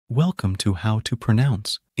Welcome to How to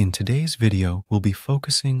Pronounce. In today's video, we'll be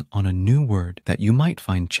focusing on a new word that you might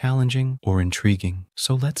find challenging or intriguing.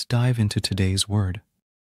 So let's dive into today's word.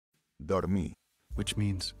 Dormí. Which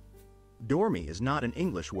means Dormí is not an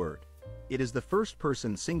English word. It is the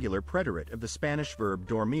first-person singular preterite of the Spanish verb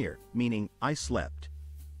dormir, meaning I slept.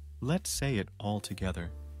 let's say it all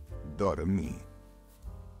together. Dormí.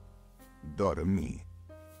 Dormí.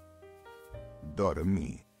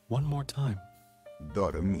 Dormí. One more time.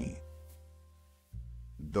 Dormí.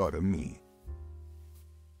 Dormí.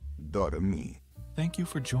 Dormí. Thank you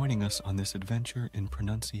for joining us on this adventure in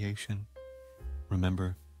pronunciation.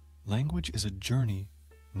 Remember, language is a journey,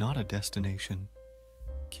 not a destination.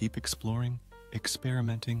 Keep exploring,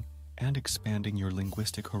 experimenting, and expanding your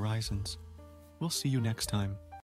linguistic horizons. We'll see you next time.